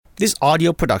This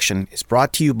audio production is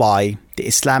brought to you by the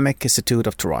Islamic Institute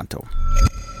of Toronto.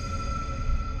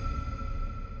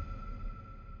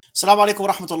 السلام عليكم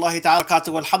ورحمة الله تعالى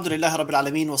وبركاته والحمد لله رب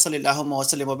العالمين وصلى اللهم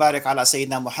وسلم وبارك على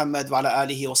سيدنا محمد وعلى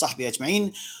آله وصحبه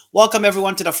أجمعين. Welcome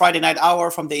everyone to the Friday Night Hour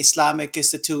from the Islamic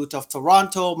Institute of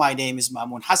Toronto. My name is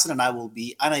Mamoon Hassan and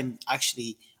I'm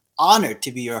actually honored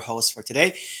to be your host for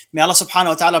today. May Allah subhanahu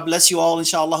wa ta'ala bless you all.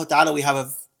 Inshallah ta'ala, we have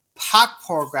a packed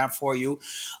program for you.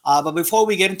 But before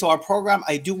we get into our program,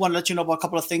 I do want to let you know about a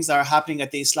couple of things that are happening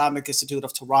at the Islamic Institute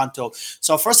of Toronto.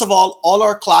 So first of all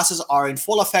our classes are in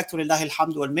full effect. Walillahi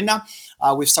alhamdu wal minna.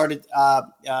 We've started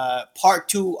part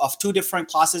two of two different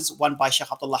classes, one by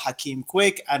Sheikh Abdullah Hakim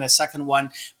Quick and a second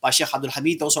one by Sheikh Abdul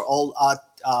Hamid. Those are all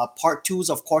part twos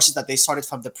of courses that they started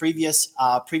from the previous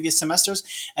semesters,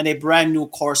 and a brand new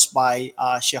course by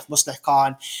Sheikh Muslih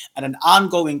Khan, and an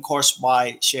ongoing course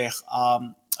by Sheikh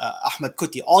Ahmed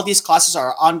Kuti. All these classes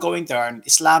are ongoing. They're on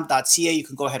islam.ca. You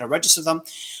can go ahead and register them.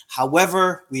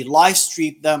 However, we live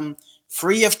stream them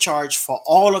free of charge for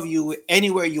all of you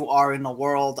anywhere you are in the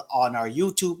world on our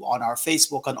YouTube, on our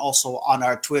Facebook, and also on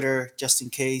our Twitter, just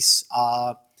in case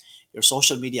your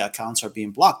social media accounts are being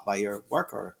blocked by your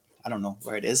work, or I don't know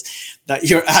where it is that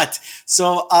you're at.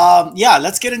 So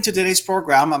let's get into today's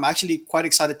program. I'm actually quite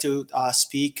excited to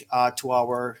speak to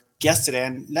our guest today.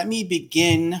 And let me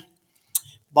begin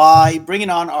by bringing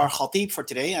on our khatib for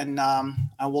today. And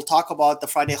we'll talk about the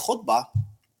Friday khutbah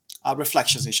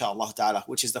reflections, inshallah ta'ala,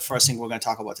 which is the first thing we're going to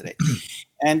talk about today.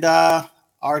 And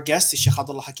our guest is Sheikh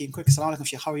Abdullah Hakim Quick. Assalamu alaikum,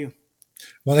 Sheikh. How are you?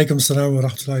 Wa alaikum assalam wa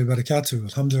rahmatullahi wa barakatuh.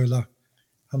 Alhamdulillah.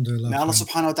 May Allah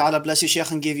subhanahu wa ta'ala bless you, Sheikh,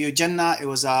 and give you Jannah. It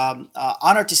was an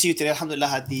honor to see you today, alhamdulillah,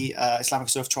 at the Islamic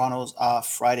Institute of Toronto's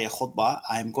Friday khutbah.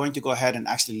 I'm going to go ahead and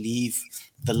actually leave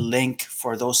the link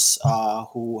for those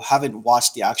who haven't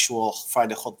watched the actual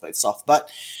Friday khutbah itself. But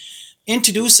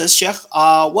introduce us, Sheikh.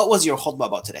 What was your khutbah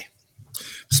about today?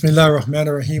 Bismillah ar-Rahman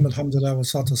ar-Rahim. Alhamdulillah wa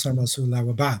salatu wa salam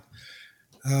wa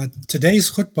ba'd. Today's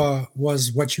khutbah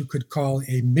was what you could call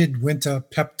a midwinter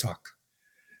pep talk.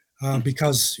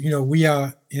 Because, we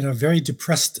are in a very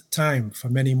depressed time for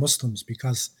many Muslims,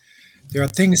 because there are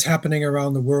things happening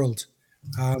around the world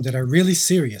that are really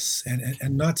serious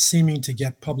and not seeming to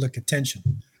get public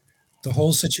attention. The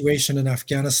whole situation in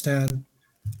Afghanistan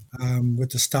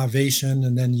with the starvation,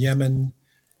 and then Yemen,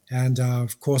 and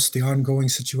of course the ongoing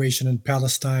situation in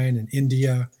Palestine and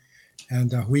India, and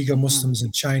Uyghur Muslims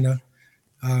in China.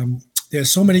 There are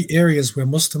so many areas where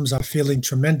Muslims are feeling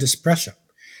tremendous pressure.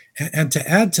 And to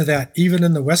add to that, even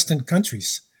in the Western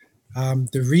countries,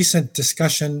 the recent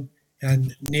discussion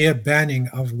and near banning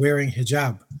of wearing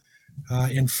hijab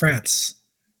in France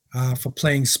for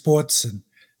playing sports, and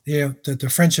the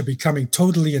French are becoming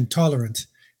totally intolerant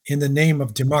in the name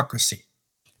of democracy,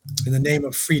 in the name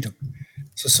of freedom.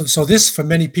 So this, for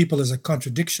many people, is a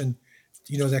contradiction,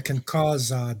 that can cause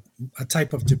a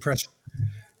type of depression.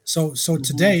 So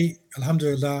today,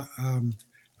 alhamdulillah,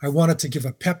 I wanted to give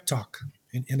a pep talk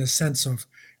in a sense of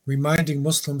reminding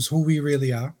Muslims who we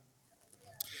really are,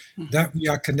 that we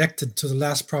are connected to the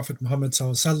last Prophet Muhammad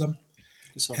sallallahu alaihi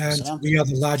wasallam, and we are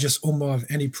the largest ummah of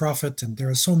any prophet, and there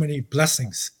are so many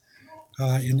blessings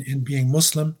in being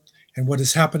Muslim, and what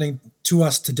is happening to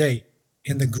us today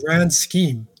in the grand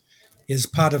scheme is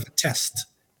part of a test.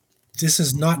 This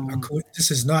is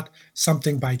not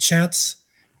something by chance.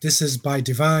 This is by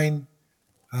divine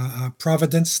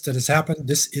providence that has happened.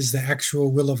 This is the actual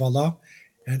will of Allah.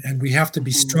 And we have to be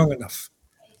strong enough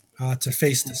to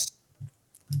face this.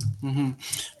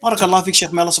 Barakallah fiqh,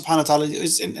 Sheikh. May Allah subhanahu wa ta'ala,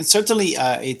 and certainly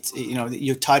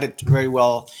you tied it very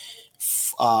well.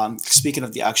 Speaking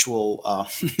of the actual,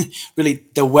 really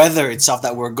the weather itself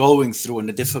that we're going through and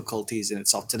the difficulties in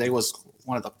itself. Today was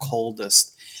one of the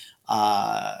coldest.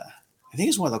 I think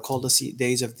it's one of the coldest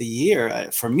days of the year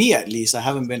for me, at least. I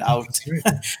haven't been out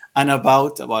and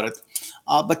about it.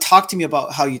 But talk to me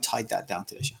about how you tied that down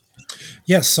today, Sheikh.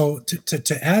 Yes, so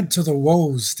to add to the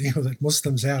woes that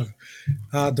Muslims have,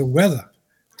 the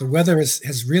weather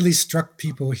has really struck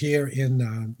people here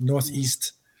in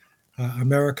Northeast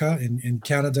America, in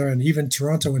Canada, and even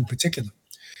Toronto in particular.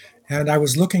 And I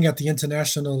was looking at the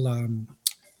international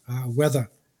weather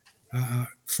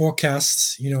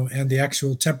forecasts, and the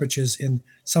actual temperatures in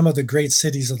some of the great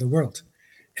cities of the world.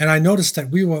 And I noticed that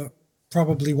we were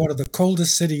probably one of the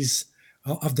coldest cities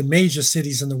of the major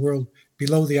cities in the world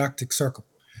below the Arctic Circle.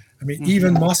 I mean,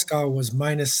 even Moscow was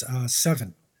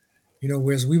 -7,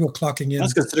 whereas we were clocking in.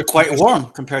 That's considered quite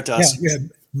warm compared to us. Yeah,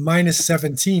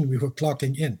 -17 we were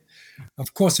clocking in.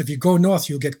 Of course, if you go north,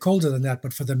 you'll get colder than that.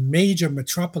 But for the major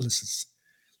metropolises,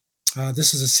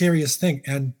 this is a serious thing.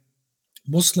 And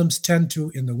Muslims tend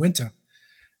to, in the winter,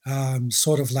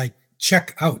 sort of like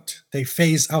check out. They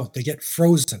phase out. They get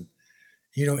frozen,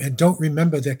 and don't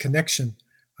remember their connection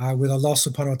with Allah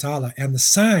subhanahu wa ta'ala and the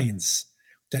signs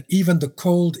that even the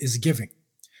cold is giving.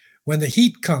 When the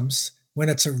heat comes, when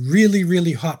it's a really,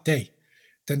 really hot day,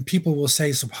 then people will say,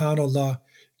 subhanallah,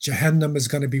 Jahannam is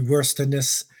going to be worse than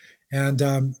this. And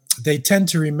they tend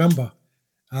to remember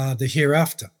the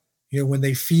hereafter, when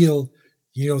they feel,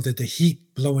 that the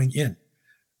heat blowing in.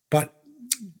 But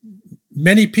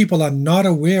many people are not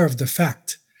aware of the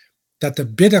fact that the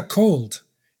bitter cold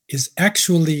is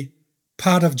actually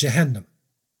part of Jahannam.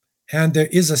 And there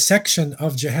is a section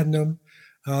of Jahannam,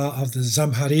 of the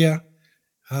Zamhariyah.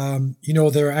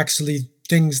 There are actually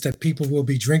things that people will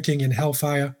be drinking in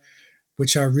hellfire,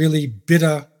 which are really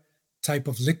bitter type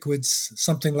of liquids,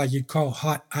 something like you'd call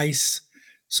hot ice.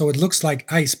 So it looks like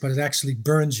ice, but it actually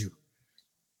burns you.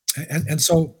 And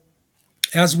so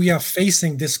as we are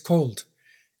facing this cold,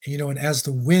 and as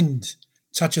the wind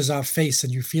touches our face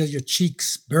and you feel your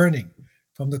cheeks burning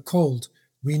from the cold,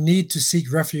 we need to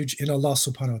seek refuge in Allah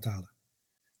subhanahu wa ta'ala.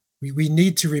 We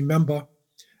need to remember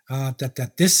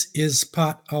that this is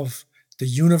part of the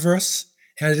universe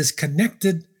and it is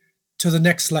connected to the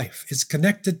next life. It's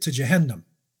connected to Jahannam.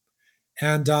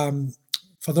 And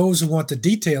for those who want the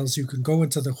details, you can go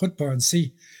into the khutbah and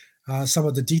see some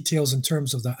of the details in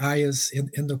terms of the ayahs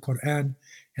in the Quran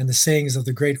and the sayings of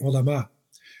the great ulama.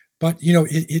 But,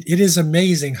 it is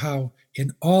amazing how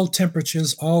in all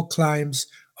temperatures, all climes,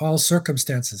 all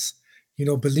circumstances,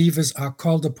 believers are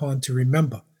called upon to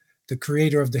remember the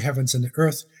creator of the heavens and the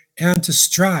earth and to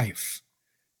strive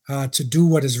to do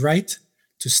what is right,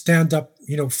 to stand up,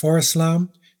 for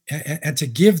Islam and to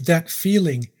give that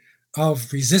feeling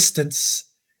of resistance,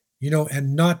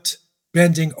 and not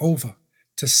bending over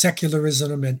to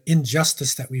secularism and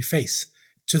injustice that we face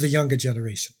to the younger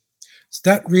generation. So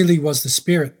that really was the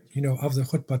spirit, of the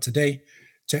khutbah today,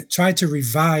 to try to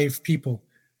revive people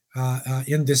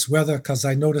in this weather, because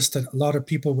I noticed that a lot of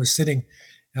people were sitting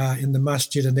in the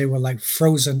masjid and they were like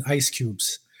frozen ice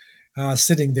cubes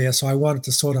sitting there. So I wanted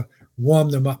to sort of warm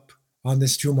them up on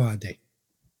this Jumu'ah day.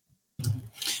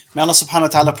 May Allah subhanahu wa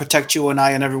ta'ala protect you and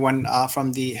I and everyone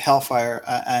from the hellfire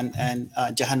and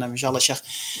Jahannam, inshallah, Sheikh.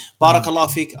 Barakallah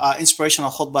fiqh,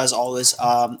 inspirational khutbah as always,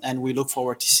 and we look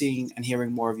forward to seeing and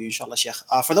hearing more of you, inshallah, Sheikh.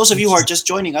 For those of you who are just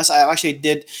joining us, I actually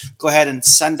did go ahead and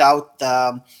send out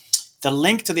the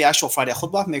link to the actual Friday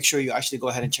khutbah. Make sure you actually go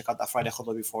ahead and check out that Friday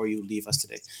khutbah before you leave us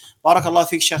today. Barakallah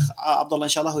fiqh, Sheikh Abdullah,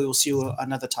 inshallah. We will see you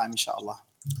another time, inshallah.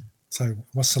 So,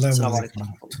 wassalamu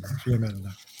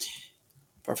alaikum.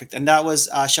 Perfect. And that was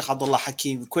Sheikh Abdullah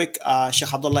Hakim Quick.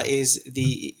 Sheikh Abdullah is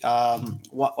the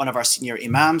one of our senior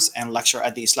imams and lecturer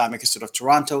at the Islamic Institute of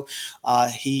Toronto.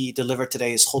 He delivered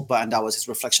today's khutbah and that was his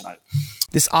reflection on it.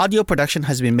 This audio production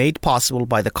has been made possible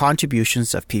by the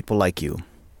contributions of people like you.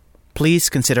 Please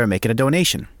consider making a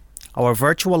donation. Our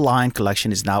virtual line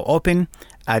collection is now open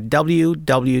at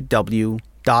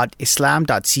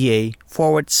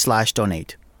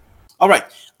www.islam.ca/donate. All right.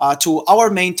 To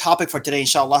our main topic for today,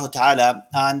 inshallah ta'ala.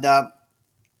 And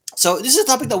so this is a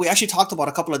topic that we actually talked about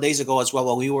a couple of days ago as well,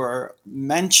 while we were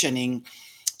mentioning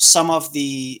some of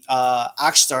the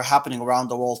acts that are happening around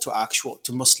the world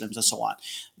to Muslims and so on.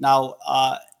 Now,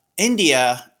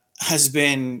 India has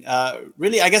been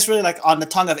really like on the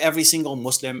tongue of every single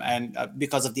Muslim, and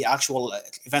because of the actual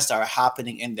events that are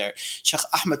happening in there. Sheikh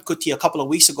Ahmed Kuti a couple of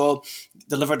weeks ago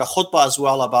delivered a khutbah as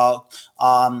well about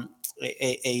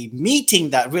a meeting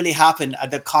that really happened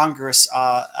at the Congress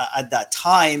at that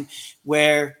time,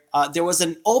 where there was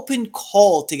an open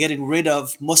call to getting rid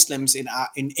of Muslims in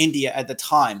India at the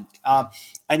time.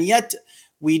 And yet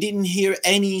we didn't hear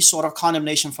any sort of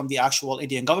condemnation from the actual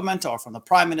Indian government or from the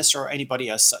Prime Minister or anybody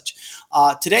as such.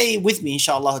 Today with me,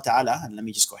 inshallah ta'ala, and let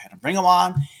me just go ahead and bring him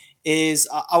on, is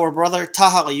our brother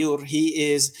Taha Ghayur.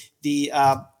 He is the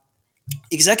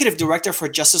Executive Director for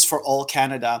Justice for All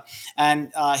Canada,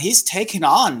 and he's taken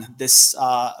on this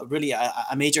really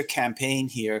a major campaign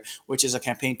here, which is a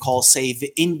campaign called Save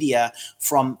India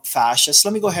from Fascists.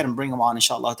 Let me go ahead and bring him on,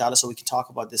 inshallah ta'ala, so we can talk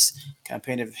about this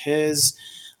campaign of his.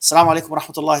 Assalamu alaikum wa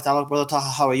rahmatullahi ta'ala. Brother Taha,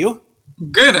 how are you?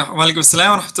 Good. Wa alaikum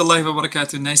assalam wa rahmatullahi wa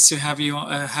barakatuh. Nice to have you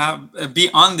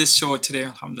be on this show today,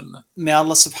 alhamdulillah. May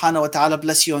Allah subhanahu wa ta'ala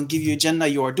bless you and give you Jannah.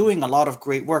 You are doing a lot of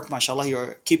great work, mashallah.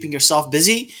 You're keeping yourself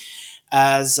busy.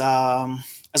 As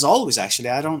always, actually,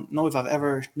 I don't know if I've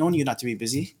ever known you not to be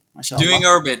busy. MashaAllah. Doing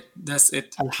our bit. That's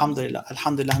it. Alhamdulillah.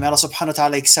 Alhamdulillah. May Allah subhanahu wa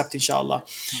ta'ala accept, inshallah.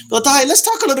 But Tahi, let's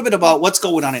talk a little bit about what's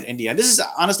going on in India. This is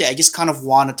honestly, I just kind of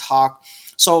want to talk.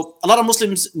 So a lot of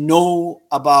Muslims know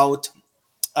about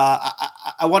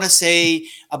I want to say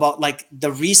about like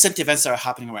the recent events that are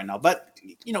happening right now. But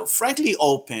frankly,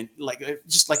 open, like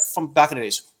just like from back in the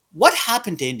days, what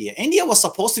happened to India? India was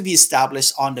supposed to be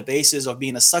established on the basis of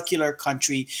being a secular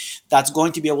country that's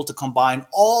going to be able to combine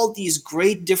all these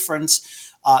great different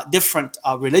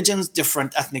religions,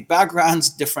 different ethnic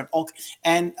backgrounds,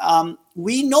 and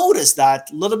we noticed that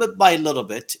little bit by little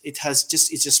bit, it's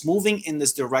just moving in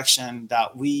this direction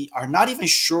that we are not even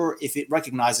sure if it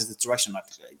recognizes the direction. I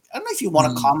don't know if you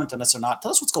want to comment on this or not.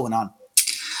 Tell us what's going on.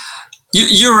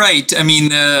 You're right. I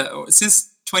mean, since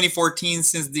 2014,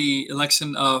 since the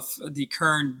election of the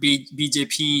current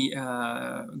BJP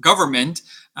government,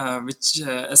 which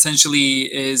essentially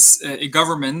is a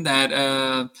government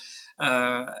that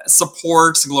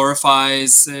supports,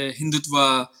 glorifies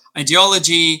Hindutva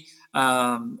ideology,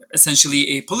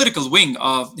 essentially a political wing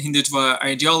of Hindutva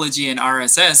ideology and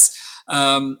RSS.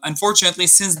 Unfortunately,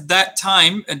 since that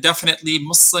time, definitely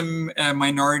Muslim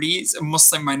minority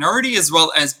as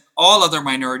well as all other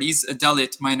minorities,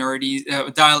 Dalit minorities,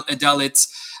 Dalits,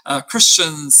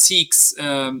 Christians, Sikhs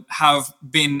have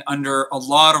been under a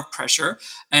lot of pressure,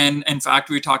 and in fact,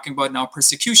 we're talking about now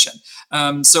persecution.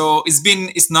 So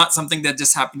it's not something that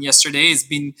just happened yesterday. It's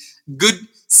been good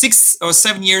 6 or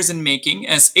 7 years in making,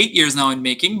 as 8 years now in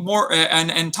making. More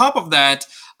and top of that,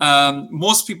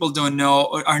 most people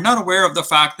are not aware of the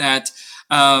fact that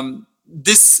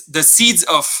the seeds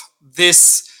of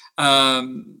this,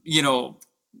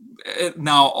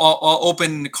 now all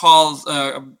open call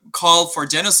for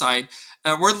genocide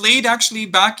were laid actually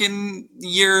back in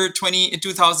year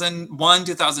 2001,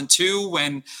 2002,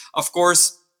 when, of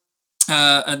course,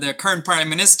 the current Prime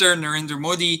Minister Narendra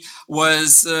Modi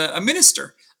was a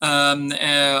minister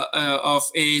of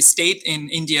a state in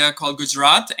India called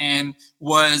Gujarat, and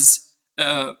was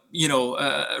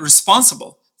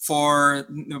responsible for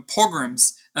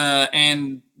pogroms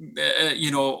and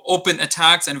open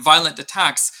attacks and violent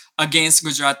attacks against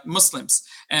Gujarat Muslims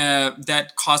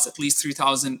that cost at least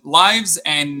 3,000 lives.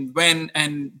 And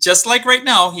just like right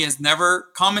now, he has never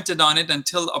commented on it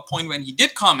until a point when he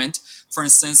did comment, for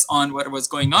instance, on what was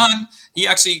going on. He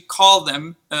actually called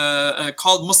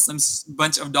Muslims a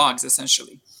bunch of dogs,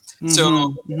 essentially.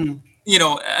 So,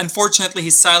 unfortunately,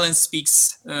 his silence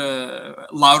speaks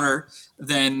louder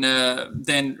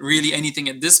than really anything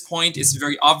at this point. It's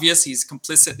very obvious he's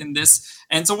complicit in this.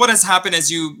 And so what has happened, as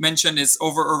you mentioned, is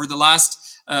over the last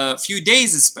few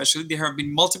days, especially, there have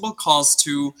been multiple calls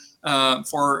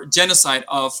for genocide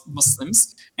of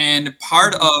Muslims, and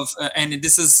and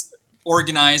this is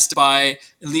organized by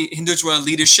Hindutva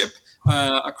leadership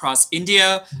across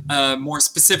India, more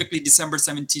specifically December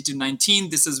 17 to 19.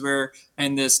 This is where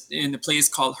in the place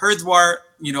called Haridwar,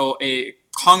 a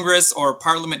Congress or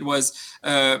Parliament was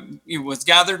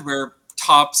gathered, where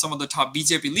some of the top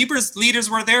BJP leaders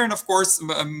were there, and of course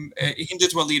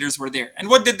Hindutva leaders were there. And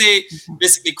what did they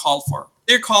basically call for?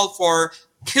 They called for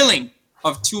killing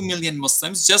of 2 million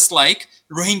Muslims, just like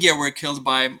Rohingya were killed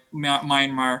by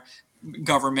Myanmar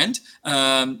government,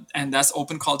 and that's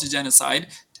open call to genocide.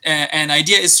 And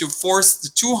idea is to force the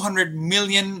 200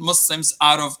 million Muslims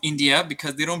out of India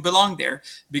because they don't belong there.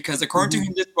 Because according to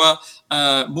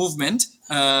Hindutva movement,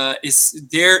 is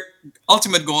their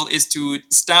ultimate goal is to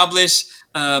establish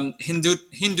Hindu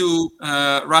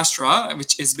Rashtra,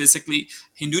 which is basically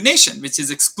Hindu nation, which is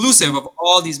exclusive of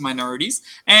all these minorities.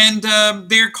 And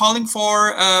they're calling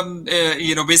for,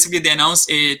 basically they announced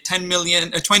a 10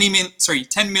 million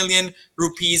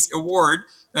rupees award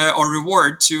or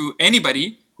reward to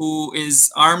anybody who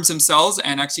arms themselves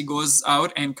and actually goes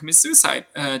out and commits suicide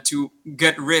to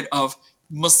get rid of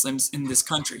Muslims in this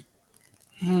country.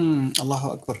 Allahu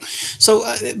Akbar. So,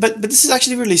 but this is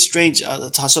actually really strange.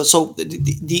 So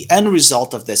the end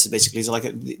result of this is basically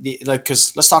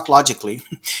because let's talk logically,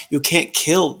 you can't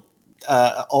kill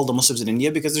all the Muslims in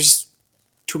India because there's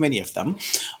too many of them.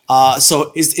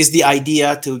 So is the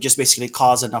idea to just basically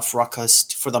cause enough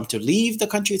ruckus for them to leave the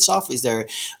country itself? Is there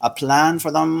a plan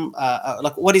for them?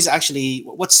 What's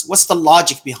the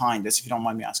logic behind this, if you don't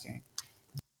mind me asking?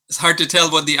 It's hard to tell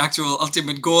what the actual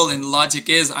ultimate goal and logic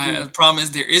is. I promise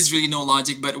there is really no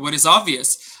logic, but what is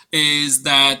obvious is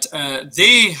that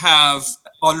they have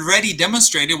already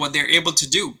demonstrated what they're able to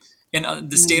do in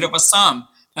the state of Assam,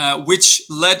 which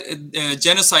led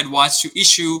Genocide Watch to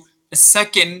issue a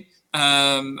second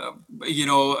alert,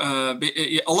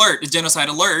 a genocide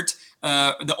alert.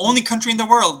 The only country in the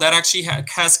world that actually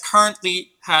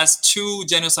currently has 2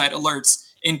 genocide alerts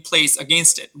in place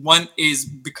against it. One is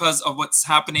because of what's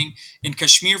happening in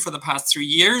Kashmir for the past 3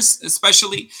 years,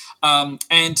 especially,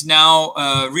 and now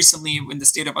recently in the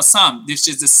state of Assam, which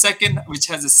has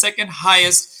the second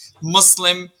highest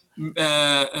Muslim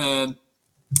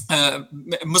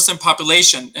Muslim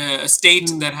population, a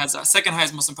state that has a second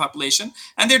highest Muslim population,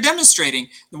 and they're demonstrating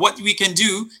what we can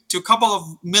do to a couple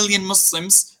of million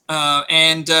Muslims.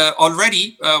 And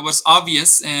already was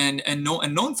obvious and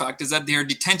known fact is that their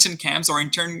detention camps or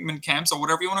internment camps or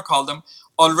whatever you want to call them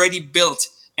already built.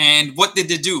 And what did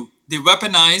they do? They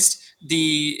weaponized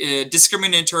the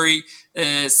discriminatory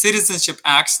citizenship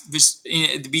acts which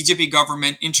the BJP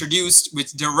government introduced,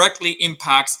 which directly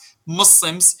impacts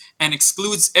Muslims and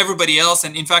excludes everybody else.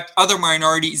 And in fact, other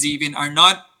minorities even are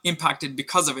not impacted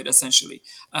because of it, essentially.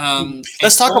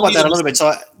 Let's talk about that a little bit.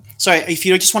 So, sorry, if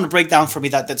you just want to break down for me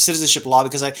that citizenship law,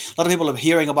 because a lot of people are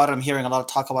hearing about it. I'm hearing a lot of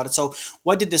talk about it. So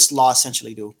what did this law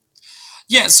essentially do?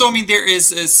 Yeah, so I mean, there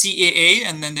is a CAA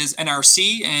and then there's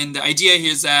NRC. And the idea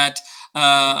here is that there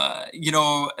are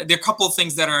a couple of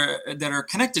things that are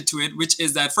connected to it, which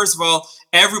is that, first of all,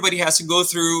 everybody has to go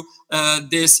through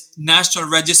this national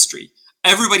registry.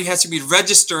 Everybody has to be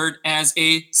registered as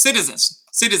a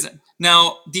citizen.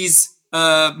 Now, these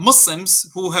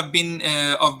Muslims who have been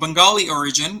of Bengali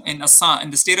origin in Assam,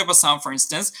 in the state of Assam, for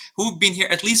instance, who've been here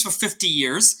at least for 50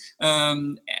 years,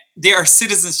 they are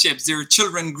citizenships. Their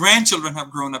children, grandchildren have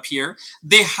grown up here.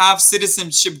 They have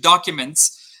citizenship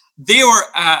documents. They were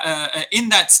in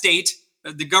that state.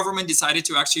 The government decided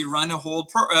to actually run a whole,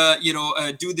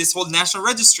 do this whole national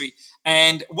registry.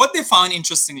 And what they found,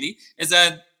 interestingly, is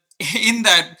that in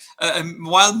that,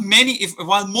 while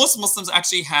most Muslims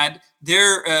actually had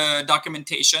their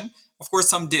documentation, of course,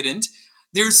 some didn't.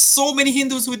 There's so many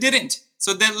Hindus who didn't.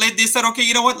 So then they said, okay,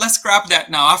 you know what? Let's scrap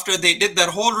that now. After they did that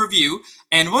whole review,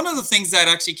 and one of the things that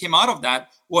actually came out of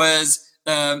that was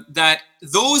that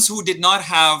those who did not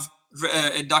have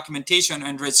documentation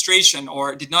and registration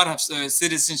or did not have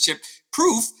citizenship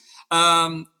proof,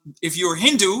 if you're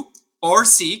Hindu or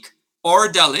Sikh or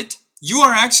Dalit, you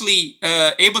are actually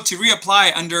able to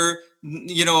reapply under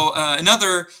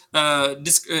another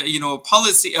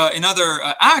policy, another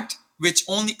act which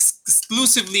only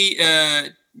exclusively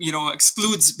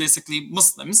excludes basically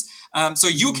Muslims. So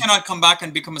you cannot come back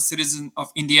and become a citizen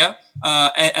of India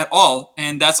at all,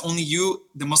 and that's only you,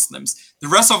 the Muslims. The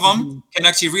rest of them can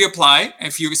actually reapply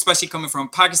if you're especially coming from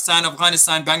Pakistan,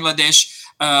 Afghanistan, Bangladesh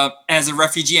as a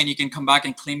refugee, and you can come back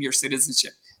and claim your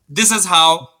citizenship. This is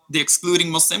how they're excluding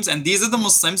Muslims, and these are the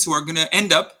Muslims who are going to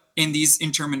end up in these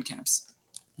internment camps.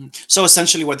 So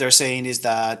essentially what they're saying is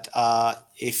that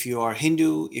if you are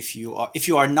Hindu, if you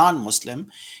are non-Muslim,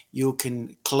 you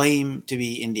can claim to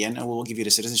be Indian and we'll give you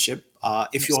the citizenship.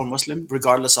 If you are Muslim,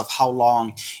 regardless of how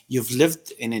long you've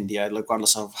lived in India,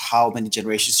 regardless of how many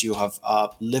generations you have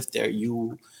lived there,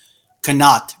 you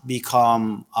cannot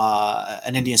become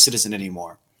an Indian citizen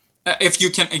anymore. If you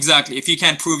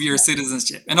can't prove your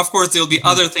citizenship. And of course, there'll be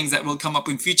other things that will come up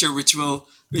in future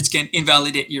which can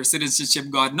invalidate your citizenship,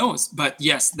 God knows. But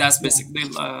yes, that's basically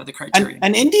the criteria.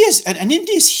 And India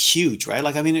is huge, right?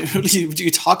 Like, I mean, really,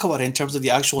 you talk about it in terms of the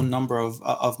actual number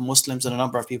of Muslims and the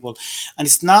number of people, and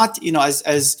it's not,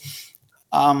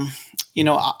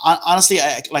 honestly,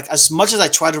 like as much as I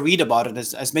try to read about it,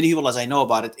 as many people as I know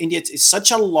about it, India is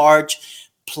such a large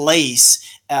place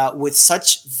with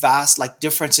such vast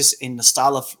differences in the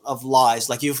style of lives.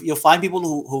 Like you'll find people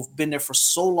who've been there for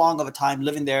so long of a time,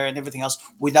 living there and everything else,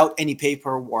 without any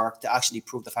paperwork to actually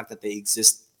prove the fact that they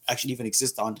actually even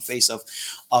exist on the face of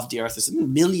the earth. There's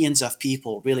millions of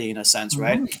people, really, in a sense,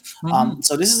 right?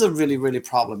 So this is a really, really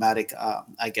problematic,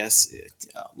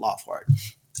 law for it.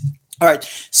 All right,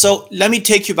 so let me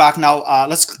take you back now.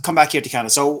 Let's come back here to Canada.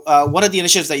 So one of the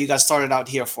initiatives that you guys started out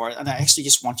here for, and I actually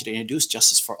just want you to introduce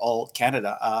Justice for All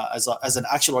Canada as an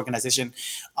actual organization,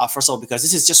 first of all, because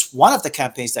this is just one of the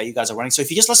campaigns that you guys are running. So if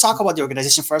you let's talk about the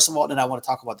organization first of all, then I want to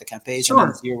talk about the campaign. Sure.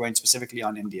 And then you're running specifically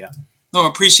on India. No,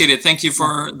 appreciate it. Thank you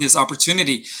for this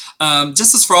opportunity.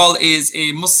 Justice for All is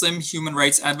a Muslim human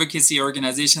rights advocacy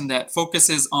organization that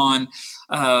focuses on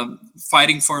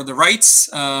fighting for the rights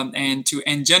and to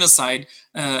end genocide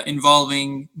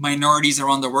involving minorities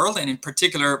around the world, and in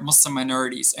particular Muslim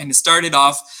minorities. And it started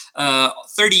off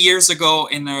 30 years ago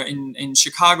in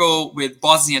Chicago with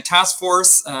Bosnia Task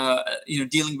Force,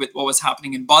 dealing with what was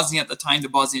happening in Bosnia at the time, the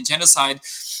Bosnian genocide.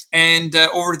 And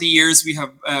over the years, we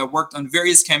have worked on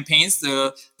various campaigns.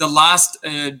 The last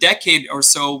decade or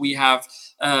so, we have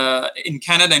in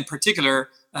Canada in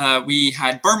particular, we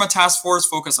had Burma Task Force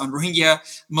focused on Rohingya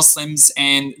Muslims,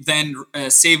 and then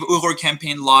Save Uyghur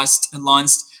campaign launched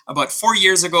about 4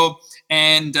 years ago.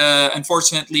 And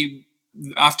unfortunately,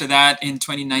 after that, in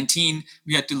 2019,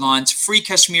 we had to launch Free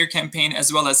Kashmir campaign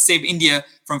as well as Save India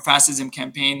from Fascism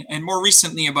campaign. And more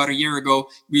recently, about a year ago,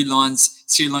 we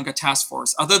launched Sri Lanka Task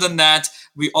Force. Other than that,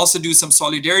 we also do some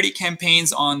solidarity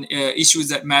campaigns on issues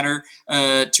that matter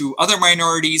to other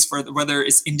minorities, for whether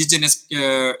it's indigenous,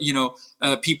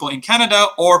 people in Canada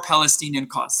or Palestinian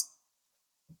cause.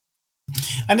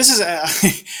 And this is,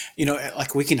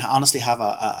 like we can honestly have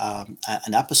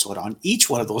an episode on each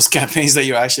one of those campaigns that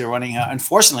you're actually running.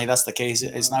 Unfortunately, that's the case.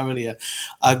 It's not really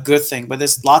a good thing, but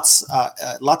there's lots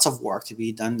of work to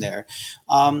be done there.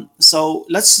 So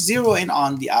let's zero in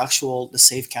on the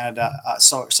Save Canada,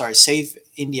 Save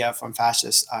India from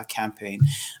Fascist campaign.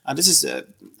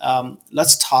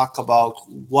 Let's talk about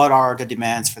what are the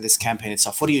demands for this campaign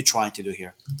itself. What are you trying to do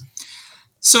here?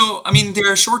 So, I mean,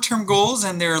 there are short-term goals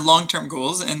and there are long-term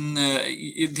goals, and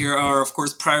there are, of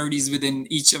course, priorities within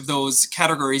each of those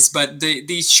categories. But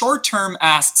the short-term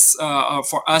asks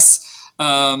for us,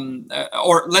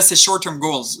 or let's say short-term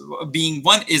goals, being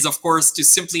one is, of course, to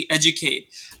simply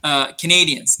educate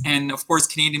Canadians and, of course,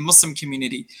 Canadian Muslim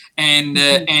community and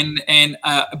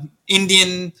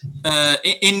Canadian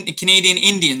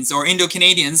Indians or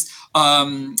Indo-Canadians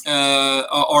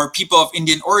or people of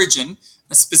Indian origin,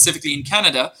 specifically in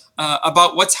Canada,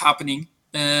 about what's happening,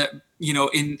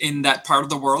 in that part of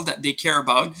the world that they care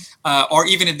about, or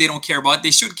even if they don't care about,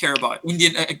 they should care about.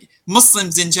 Indian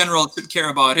Muslims in general should care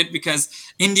about it, because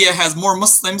India has more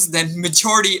Muslims than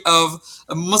majority of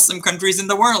Muslim countries in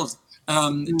the world.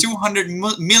 200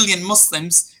 million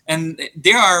Muslims, and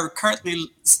they are currently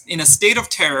in a state of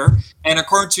terror. And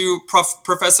according to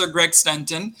Professor Greg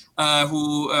Stanton,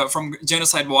 who from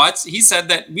Genocide Watch, he said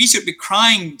that we should be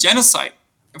crying genocide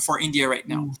for India right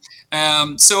now.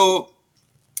 So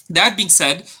that being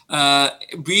said,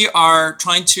 we are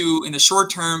trying to, in the short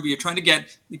term, we are trying to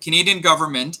get the Canadian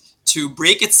government to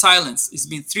break its silence. It's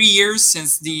been 3 years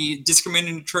since the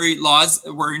discriminatory laws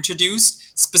were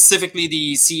introduced, specifically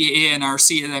the CAA and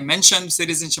RC, as I mentioned,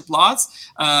 citizenship laws,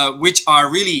 which are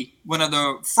really one of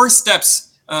the first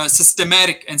steps,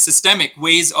 systematic and systemic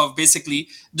ways of basically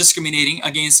discriminating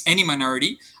against any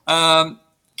minority.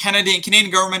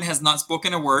 Canadian government has not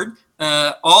spoken a word.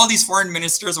 All these foreign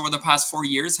ministers over the past 4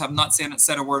 years have not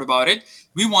said a word about it.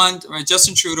 We want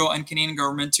Justin Trudeau and Canadian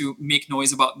government to make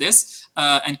noise about this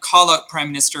and call out Prime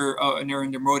Minister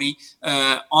Narendra Modi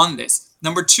on this.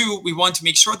 Number two, we want to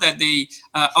make sure that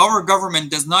our government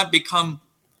does not become,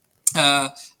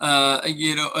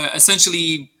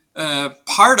 essentially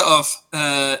part of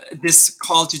this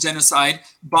call to genocide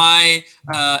by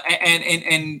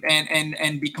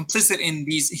and be complicit in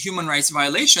these human rights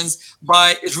violations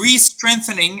by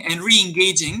re-strengthening and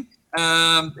re-engaging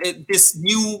this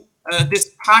new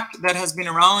this pact that has been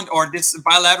around, or this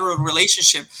bilateral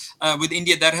relationship with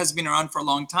India that has been around for a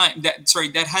long time,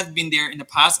 that has been there in the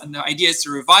past, and the idea is to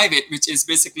revive it, which is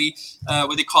basically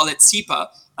what they call it CEPA.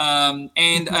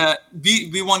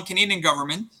 We want Canadian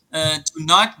government to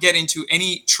not get into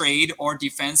any trade or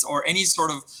defense or any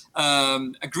sort of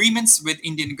agreements with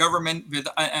Indian government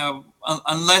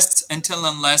unless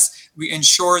we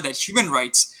ensure that human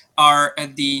rights are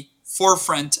at the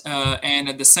forefront and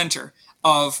at the center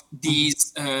of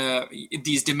these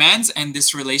demands and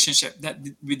this relationship that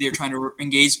they're trying to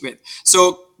engage with.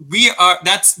 So these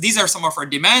are some of our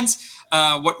demands.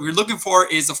 What we're looking for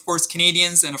is, of course,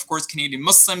 Canadians and, of course, Canadian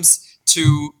Muslims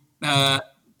to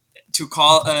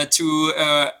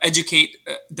educate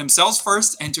themselves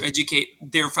first, and to educate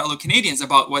their fellow Canadians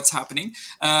about what's happening.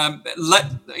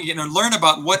 Learn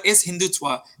about what is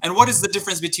Hindutva and what is the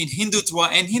difference between Hindutva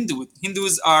and Hindu.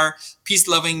 Hindus are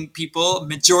peace-loving people.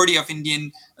 Majority of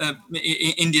Indians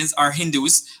are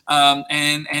Hindus,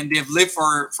 and they've lived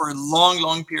for a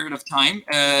long period of time.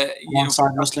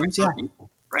 Alongside Muslims, yeah.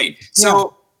 Right.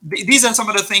 So these are some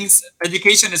of the things.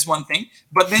 Education is one thing,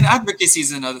 but then advocacy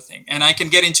is another thing. And I can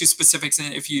get into specifics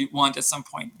if you want at some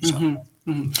point.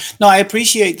 No, I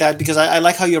appreciate that, because I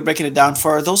like how you're breaking it down.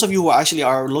 For those of you who actually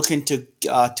are looking to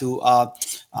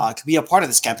be a part of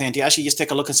this campaign, to actually just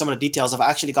take a look at some of the details, I've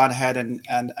actually gone ahead and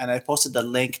I posted the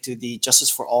link to the Justice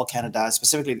for All Canada,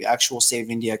 specifically the actual Save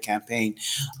India campaign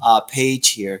page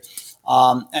here.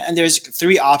 And there's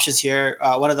 3 options here.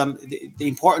 One of them, the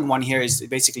important one here, is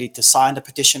basically to sign the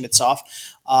petition itself,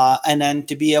 and then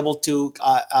to be able to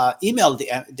email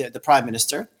the Prime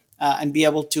Minister, and be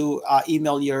able to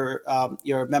email your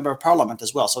member of parliament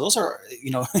as well. So those are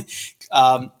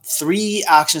 3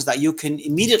 actions that you can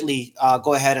immediately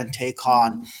go ahead and take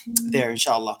on there,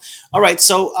 inshallah. All right,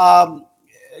 so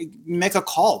make a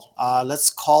call. Let's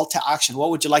call to action.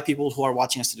 What would you like people who are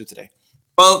watching us to do today?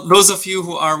 Well, those of you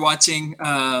who are watching,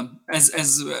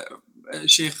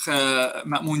 Sheikh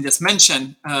Ma'moon just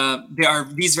mentioned, there are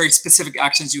these very specific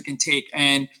actions you can take.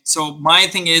 And so my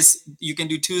thing is, you can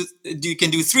do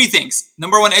three things.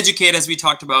 Number one, educate, as we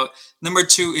talked about. Number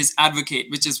two is advocate,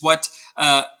 which is what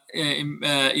Imam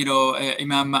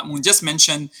Ma'moon just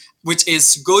mentioned, which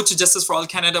is go to Justice for All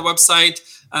Canada website.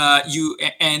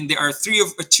 And there are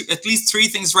at least three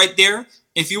things right there.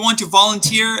 If you want to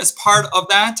volunteer as part of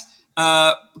that,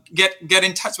 get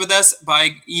in touch with us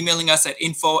by emailing us at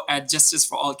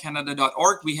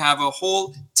info@justiceforallcanada.org. We have a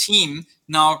whole team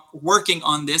now working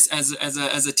on this as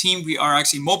a team. We are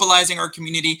actually mobilizing our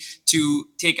community to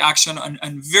take action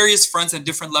on various fronts at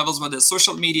different levels, whether it's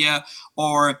social media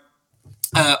or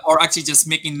actually just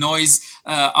making noise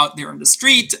out there on the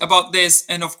street about this,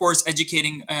 and of course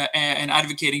educating and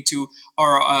advocating to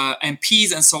our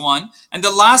MPs and so on. And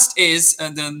the last is,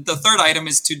 the third item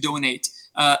is to donate.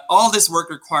 All this work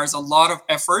requires a lot of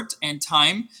effort and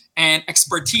time and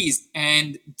expertise,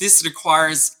 and this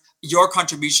requires your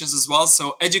contributions as well.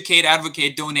 So educate,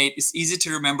 advocate, donate. It's easy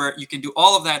to remember. You can do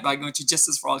all of that by going to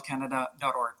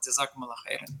justiceforallcanada.org. Jazakumullah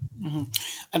khairan. Mm-hmm.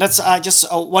 And that's just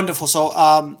wonderful. So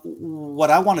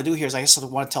what I want to do here is I sort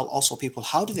of want to tell also people,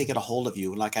 how do they get a hold of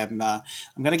you? Like I'm going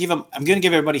to give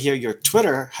everybody here your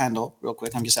Twitter handle real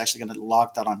quick. I'm just actually going to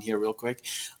log that on here real quick.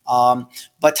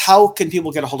 But how can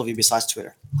people get a hold of you besides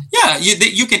Twitter? Yeah,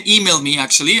 you can email me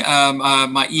actually.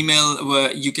 My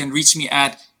email, you can reach me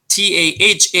at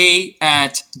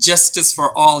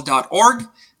TAHA@justiceforall.org,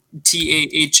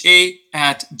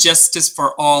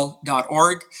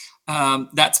 TAHA@justiceforall.org.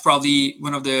 That's probably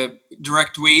one of the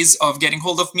direct ways of getting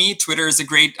hold of me. Twitter is a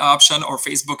great option, or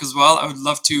Facebook as well. I would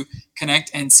love to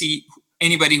connect and see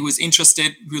anybody who is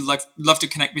interested. We would love to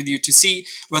connect with you to see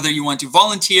whether you want to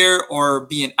volunteer or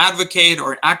be an advocate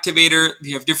or an activator.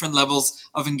 We have different levels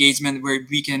of engagement where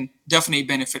we can definitely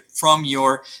benefit from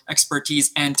your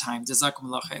expertise and time.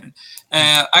 Jazakumullah khairan.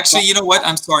 Actually, you know what?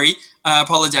 I'm sorry. I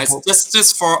apologize.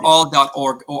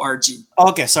 Justiceforall.org. O-R-G.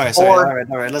 Okay, sorry. All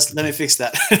right. Let me fix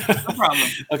that. No problem.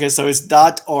 Okay, so it's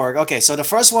 .org. Okay, so the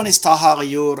first one is Taha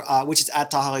Ghayur, which is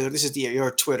at Taha Ghayur. This is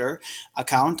your Twitter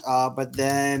account. But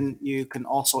then you can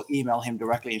also email him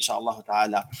directly, inshallah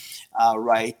ta'ala.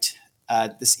 Right.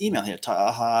 This email here,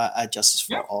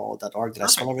 taha@justiceforall.org. Did I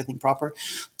spell everything proper?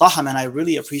 Taha, man, I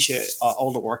really appreciate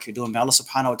all the work you're doing. May Allah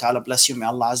subhanahu wa ta'ala bless you. May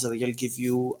Allah azza wa jal give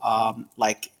you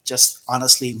just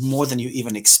honestly more than you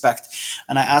even expect.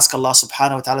 And I ask Allah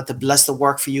subhanahu wa ta'ala to bless the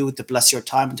work for you, to bless your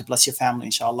time, and to bless your family,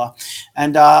 inshallah.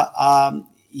 And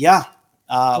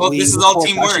this is all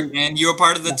teamwork, and you're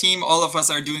part of the team. All of us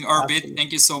are doing our bit.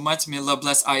 Thank you so much. May Allah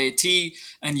bless IAT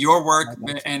and your work,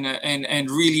 and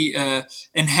really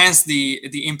enhance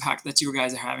the impact that you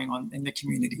guys are having in the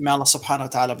community. May Allah subhanahu wa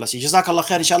ta'ala bless you. Jazakallah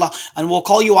khair, inshallah. And we'll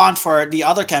call you on for the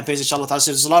other campaigns, inshallah.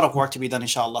 So there's a lot of work to be done,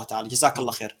 inshallah ta'ala.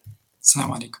 Jazakallah khair.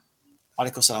 Assalamu alaikum.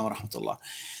 Alaikum salam wa rahmatullah.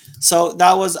 So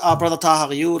that was Brother Taha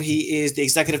Ghayur. He is the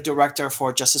executive director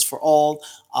for Justice for All.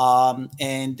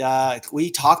 And we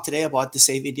talked today about the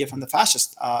Save India from the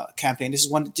Fascist campaign. This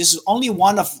is only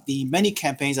one of the many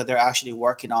campaigns that they're actually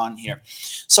working on here.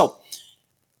 So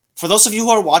for those of you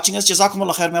who are watching us,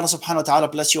 Jazakumullah khair, may Allah subhanahu wa ta'ala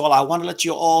bless you all. I want to let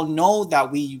you all know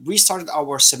that we restarted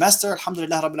our semester,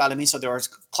 alhamdulillah rabbil alameen. So there are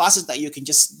classes that you can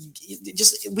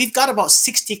we've got about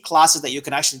 60 classes that you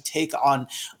can actually take on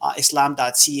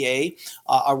islam.ca,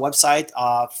 our website.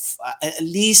 At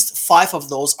least 5 of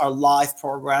those are live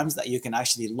programs that you can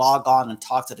actually log on and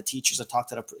talk to the teachers and talk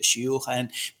to the shuyukh and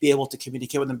be able to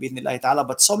communicate with them, bi'idhnillahi ta'ala.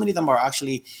 But so many of them are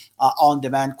actually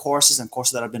on-demand courses and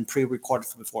courses that have been pre-recorded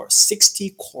from before.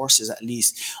 60 courses at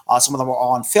least. Some of them are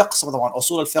on fiqh, some of them are on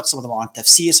usul al-fiqh, some of them are on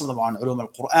tafsir, some of them are on ulum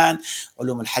al-Quran,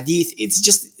 ulum al-hadith. It's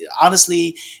just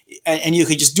honestly, and you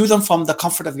can just do them from the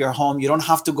comfort of your home. You don't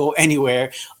have to go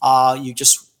anywhere. You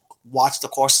just watch the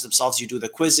courses themselves, you do the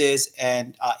quizzes,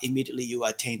 and immediately you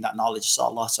attain that knowledge. So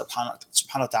Allah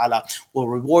subhanahu wa ta'ala will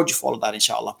reward you for all of that,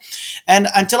 inshallah. And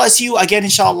until I see you again,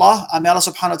 inshallah, may Allah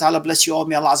subhanahu wa ta'ala bless you all.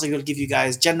 May Allah azza wa jalla give you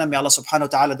guys Jannah. May Allah subhanahu wa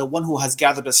ta'ala, the one who has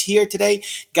gathered us here today,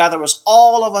 gather us,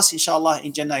 all of us, inshallah,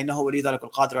 in Jannah. Innahu wali dhalika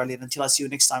al-qadir alayhi. Until I see you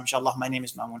next time, inshallah, my name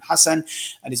is Ma'moon Hassan,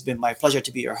 and it's been my pleasure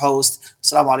to be your host.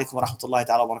 Assalamu alaikum wa rahmatullahi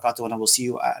ta'ala wa barakatuh, and I will see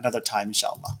you at another time,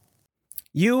 inshallah.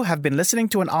 You have been listening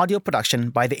to an audio production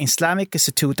by the Islamic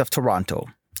Institute of Toronto,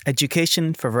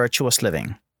 Education for Virtuous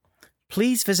Living.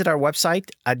 Please visit our website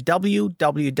at www.islam.ca.